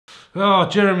Oh,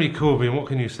 Jeremy Corbyn, what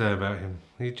can you say about him?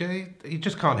 He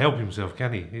just can't help himself,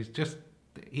 can he?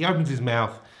 He opens his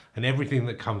mouth and everything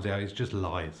that comes out is just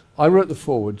lies. I wrote the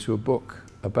foreword to a book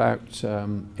about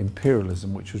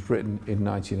imperialism, which was written in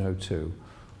 1902.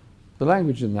 The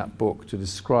language in that book to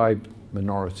describe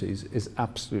minorities is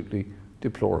absolutely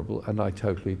deplorable, and I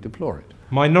totally deplore it.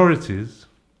 Minorities?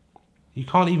 You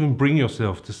can't even bring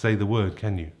yourself to say the word,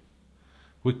 can you?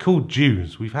 We're called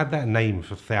Jews. We've had that name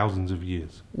for thousands of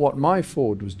years. What my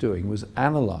foreword was doing was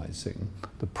analysing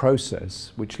the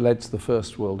process which led to the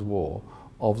First World War,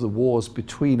 of the wars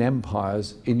between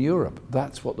empires in Europe.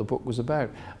 That's what the book was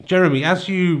about. Jeremy, as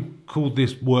you called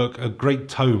this work a great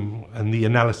tome and the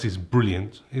analysis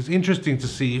brilliant, it's interesting to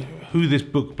see who this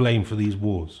book blamed for these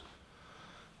wars.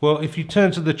 Well, if you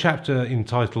turn to the chapter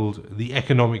entitled The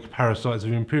Economic Parasites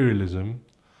of Imperialism,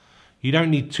 you don't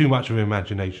need too much of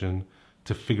imagination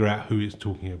to figure out who it's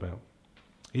talking about.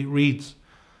 It reads,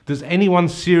 "Does anyone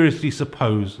seriously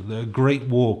suppose that a great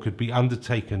war could be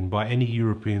undertaken by any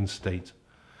European state,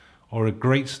 or a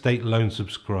great state loan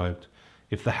subscribed,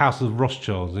 if the House of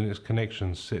Rothschilds and its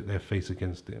connections set their face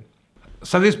against it?"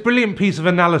 So this brilliant piece of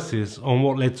analysis on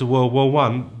what led to World War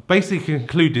I basically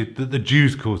concluded that the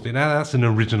Jews caused it. Now that's an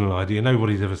original idea,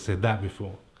 nobody's ever said that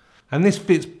before. And this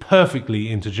fits perfectly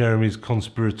into Jeremy's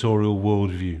conspiratorial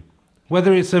worldview.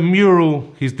 Whether it's a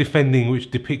mural he's defending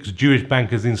which depicts Jewish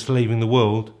bankers enslaving the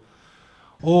world,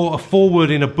 or a foreword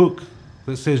in a book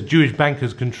that says Jewish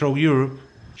bankers control Europe,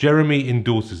 Jeremy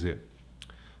endorses it.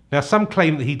 Now, some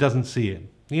claim that he doesn't see it.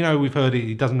 You know, we've heard it,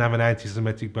 he doesn't have an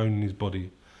anti-Semitic bone in his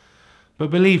body. But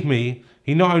believe me,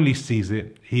 he not only sees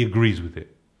it, he agrees with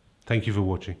it. Thank you for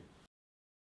watching.